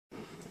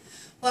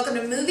Welcome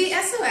to Movie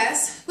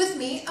SOS with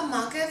me,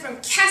 Omaka from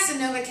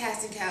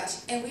CasanovaCasting Couch,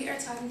 and we are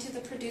talking to the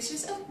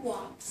producers of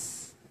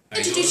Wops.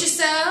 Introduce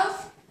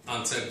yourself.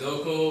 I'm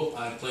Doko.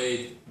 I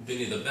played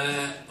Vinny the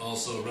Bat,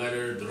 also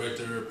writer,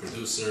 director,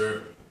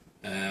 producer,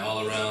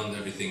 all around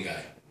everything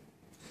guy.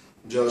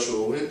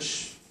 Joshua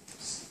Winch,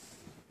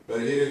 right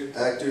here,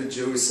 actor,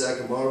 Joey Sack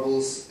of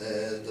Marbles,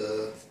 and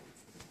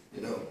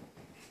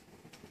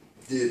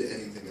did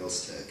anything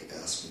else Tech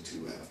asked me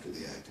to after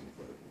the acting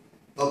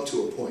part, up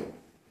to a point.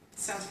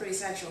 Sounds pretty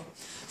sexual.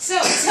 So,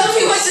 tell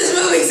me what this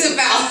movie's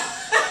about.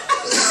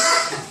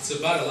 It's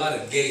about a lot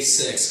of gay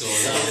sex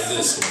going on in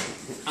this one.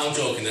 I'm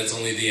joking, that's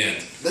only the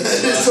end.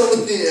 It's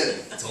only the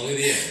end. It's only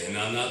the end, and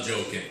I'm not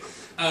joking.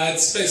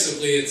 It's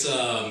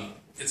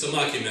a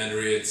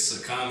mockumentary.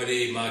 It's a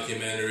comedy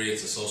mockumentary.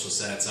 It's a social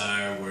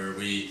satire where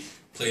we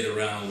played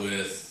around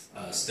with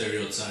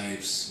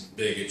stereotypes,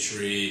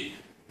 bigotry,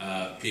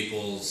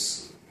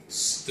 people's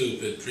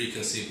stupid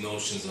preconceived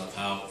notions of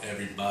how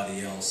everybody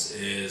else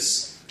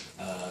is,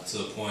 to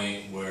the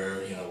point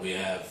where we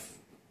have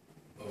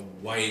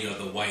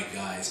the white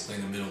guys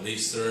playing the Middle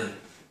Eastern.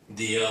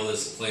 DL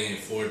is playing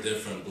 4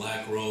 different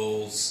black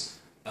roles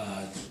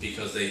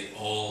because they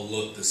all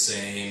look the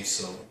same.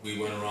 So we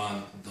went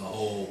around the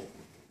whole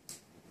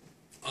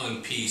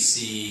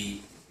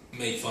un-PC,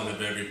 make fun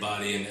of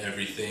everybody and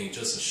everything,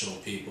 just to show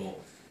people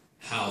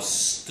how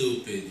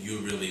stupid you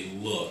really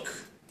look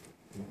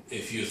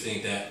if you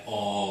think that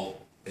all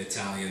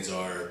Italians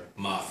are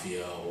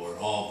mafia, or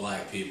all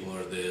black people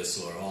are this,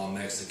 or all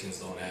Mexicans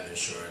don't have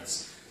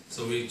insurance.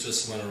 So we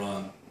just went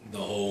around the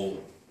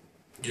whole,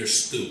 you're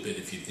stupid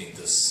if you think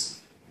this.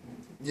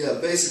 Yeah,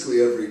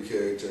 basically every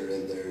character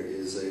in there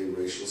is a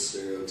racial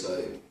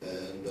stereotype,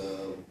 and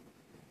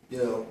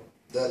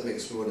that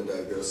makes me want to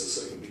digress a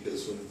second,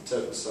 because when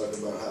Tech was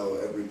talking about how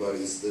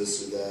everybody's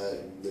this or that,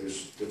 and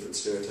there's different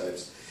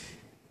stereotypes,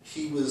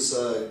 he was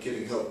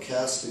getting help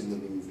casting the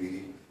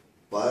movie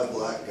by a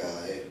black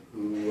guy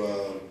who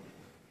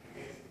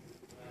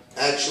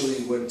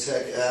actually, when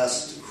Tech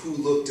asked who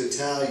looked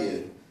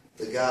Italian,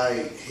 the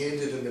guy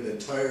handed him an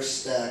entire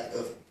stack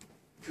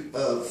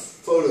of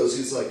photos.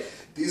 He's like,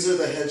 these are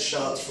the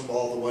headshots from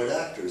all the white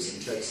actors.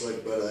 And Tech's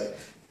like, but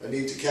I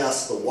need to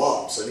cast the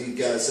Wops. I need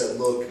guys that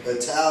look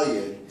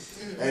Italian.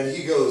 And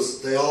he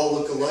goes, they all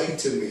look alike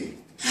to me.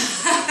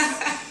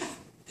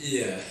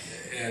 Yeah,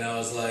 and I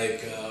was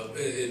like,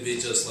 it'd be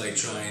just like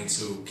trying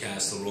to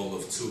cast the role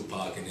of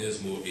Tupac in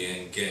his movie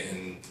and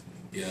getting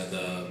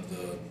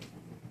the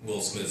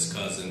Will Smith's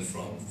cousin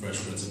from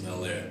Fresh Prince of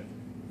Bel-Air.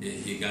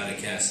 You gotta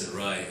cast it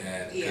right,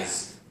 and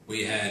because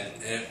we had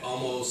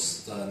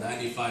almost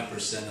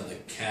 95% of the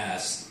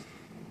cast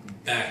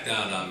backed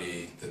out on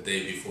me the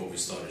day before we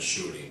started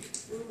shooting.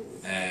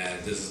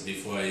 And this is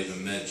before I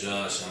even met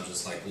Josh. I'm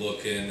just like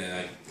looking, and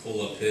I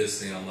pull up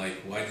his thing. I'm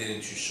like, why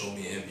didn't you show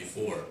me him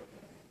before?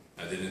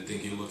 I didn't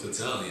think you looked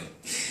Italian.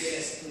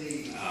 Yes,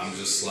 please. I'm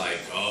just like,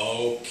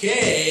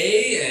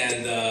 okay.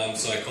 And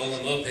so I call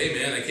him up, hey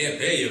man, I can't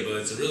pay you, but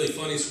it's a really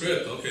funny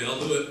script. Okay, I'll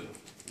do it.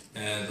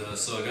 And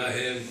so I got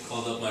him,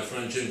 called up my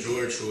friend Jim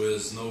George, who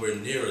is nowhere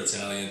near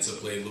Italian, to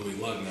play Louis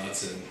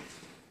Lugnuts. And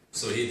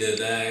so he did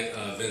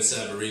that. Vince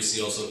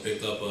Savarese also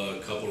picked up a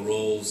couple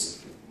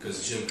roles,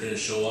 because Jim couldn't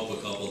show up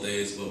a couple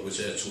days, but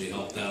which actually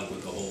helped out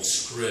with the whole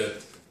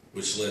script,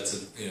 which led to,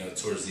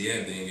 towards the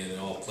ending, and it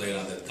all played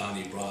on that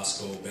Donnie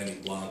Brasco, Benny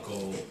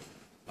Blanco,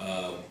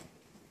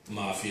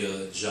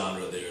 mafia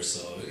genre there.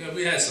 So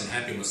we had some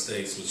happy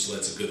mistakes, which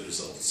led to good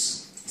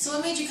results. So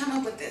what made you come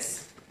up with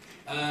this?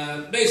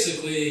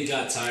 Basically,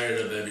 got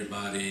tired of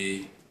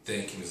everybody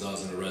thinking, because I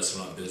was in the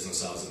restaurant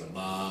business, I was in the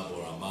mob,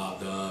 or I'm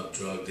mobbed up,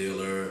 drug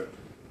dealer,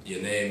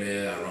 you name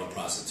it. I run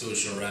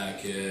prostitution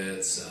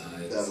rackets.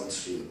 That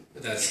one's true.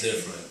 That's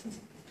different.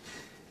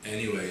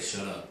 Anyway,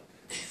 shut up.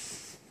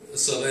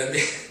 So then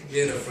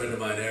me and a friend of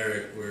mine,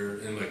 Eric, we're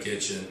in my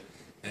kitchen,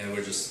 and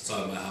we're just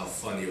talking about how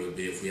funny it would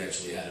be if we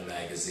actually had a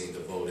magazine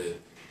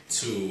devoted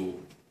to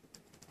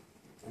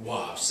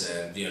Wops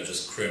and,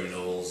 just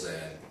criminals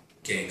and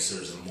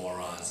gangsters and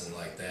morons and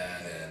like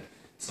that. And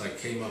so I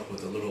came up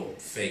with a little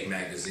fake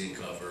magazine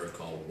cover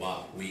called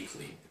Wop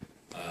Weekly.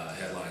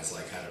 Headlines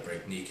like How to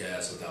Break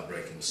Kneecaps Without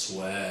Breaking a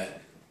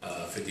Sweat,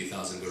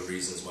 50,000 Good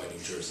Reasons Why New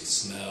Jersey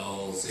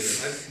Smells.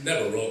 I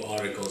never wrote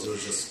articles, it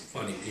was just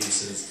funny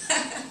pieces.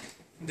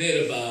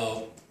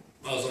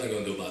 I was only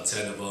going to do about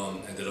 10 of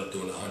them, ended up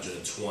doing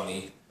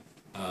 120.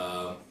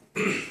 And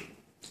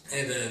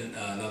then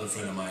another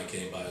friend of mine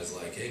came by and was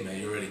like, hey man,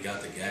 you already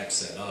got the gag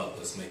set up,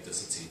 let's make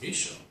this a TV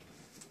show.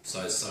 So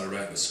I started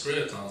writing the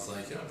script, and I was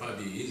like, it'd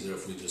probably be easier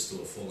if we just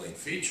do a full-length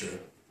feature,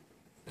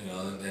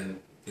 and then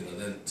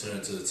turn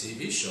it to the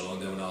TV show.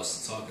 And then when I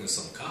was talking to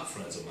some cop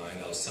friends of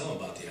mine, I was telling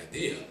them about the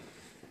idea.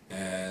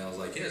 And I was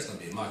like, yeah, it's going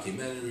to be a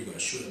mockumentary, we're going to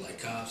shoot it like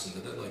cops.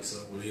 And they're like, so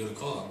what are you going to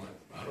call it? I'm like,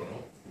 I don't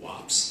know,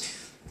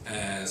 Wops.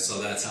 And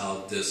so that's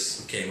how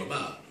this came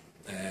about.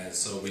 And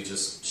so we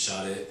just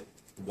shot it,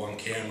 one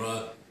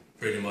camera,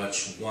 pretty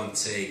much one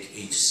take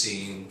each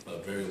scene, a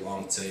very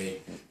long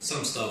take.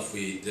 Some stuff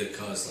we did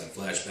cuts, like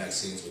flashback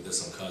scenes, we did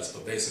some cuts,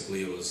 but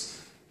basically it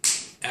was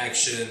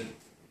action,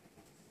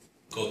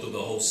 go through the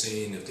whole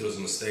scene. If there was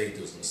a mistake,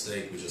 there was a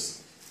mistake. We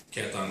just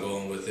kept on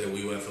going with it.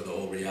 We went for the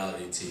whole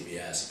reality TV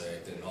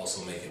aspect and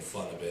also making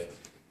fun of it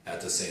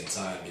at the same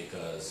time,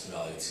 because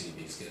reality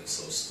TV is getting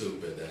so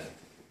stupid that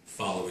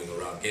following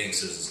around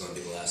gangsters is going to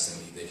be the last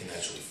thing they can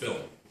actually film.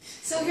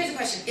 So here's a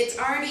question. It's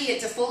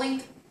a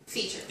full-length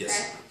feature, yes.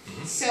 Right?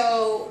 Mm-hmm.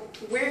 So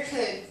where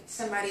could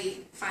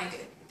somebody find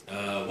it?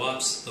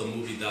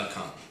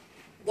 Wopsthemovie.com.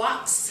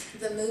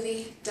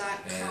 Wopsthemovie.com.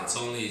 And it's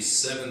only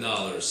 $7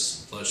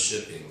 plus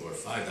shipping, or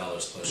 $5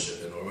 plus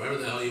shipping, or whatever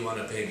the hell you want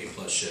to pay me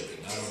plus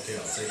shipping. I don't care.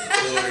 I'll take the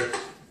quarter,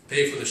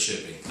 pay for the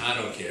shipping. I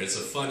don't care. It's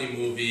a funny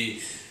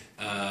movie.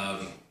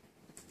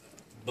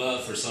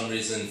 But for some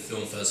reason,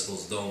 film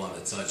festivals don't want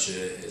to touch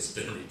it. It's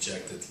been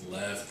rejected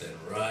left and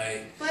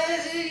right. But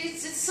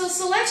it's so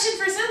selection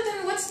for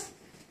something.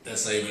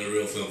 That's not even a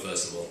real film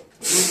festival.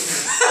 It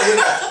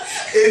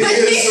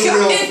is a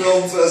real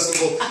film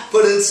festival,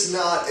 but it's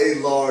not a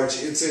large.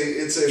 It's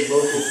a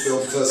local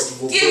film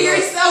festival. Give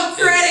yourself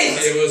credit.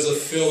 It was a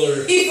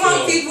filler. You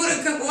want people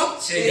to go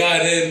watch it. It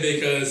got in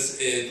because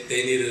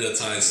they needed a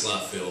time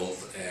slot filled.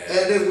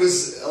 And it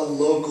was a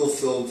local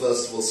film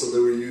festival, so they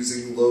were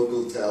using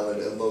local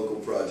talent and local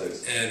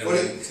projects. And when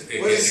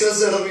he says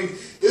that, I mean,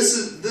 this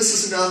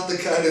is not the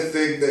kind of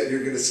thing that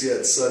you're going to see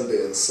at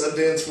Sundance.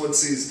 Sundance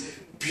wants these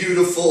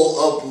beautiful,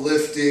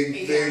 uplifting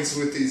things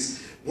with these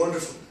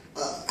wonderful.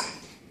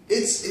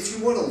 It's if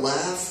you want to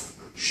laugh,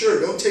 sure,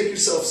 don't take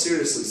yourself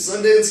seriously.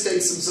 Sundance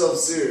takes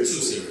themselves seriously.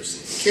 Too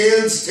seriously.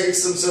 Cannes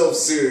takes themselves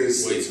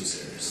seriously. Way too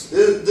serious.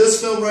 This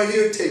film right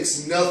here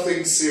takes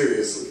nothing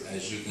seriously.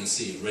 As you can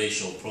see,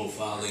 racial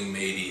profiling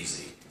made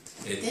easy.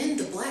 And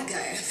the black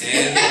guy.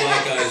 And the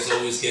black guy is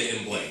always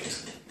getting blamed,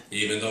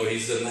 even though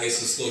he's the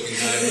nicest looking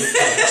guy in the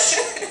bunch.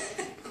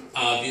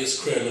 Obvious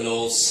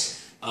criminals,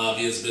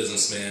 obvious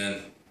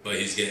businessman, but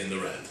he's getting the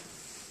rap.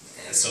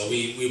 And so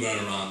we run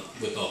around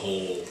with the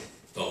whole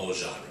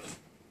genre.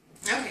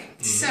 Okay,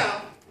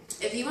 so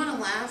if you want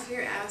to laugh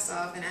your ass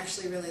off and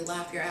actually really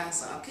laugh your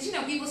ass off, because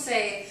people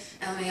say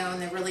LMAO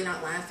and they're really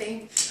not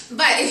laughing,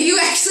 but if you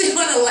actually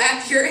want to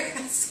laugh your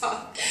ass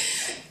off,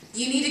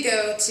 you need to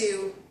go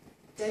to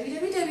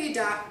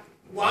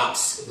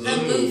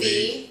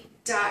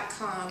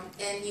www.wopsthemovie.com,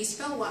 and you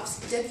spell Wops,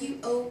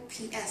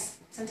 W-O-P-S.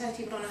 Sometimes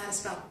people don't know how to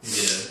spell.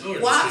 Yeah, or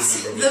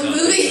Wops the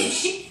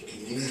movie.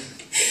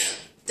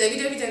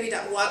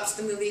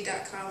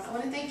 www.wopsthemovie.com. I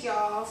want to thank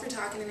y'all for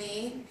talking to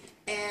me,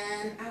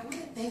 and I want to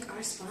thank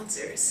our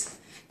sponsors,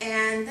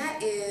 and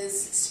that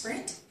is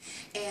Sprint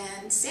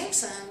and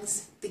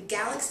Samsung's the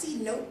Galaxy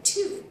Note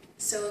 2.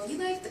 So if you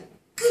like the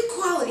good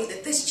quality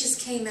that this just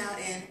came out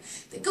in,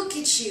 then go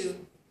get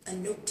you a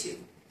Note 2.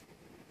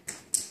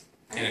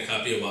 And a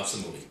copy of Wops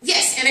the Movie.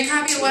 Yes, and a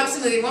copy of Wops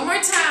the Movie. One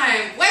more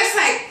time.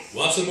 Website.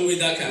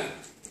 Wopsthemovie.com.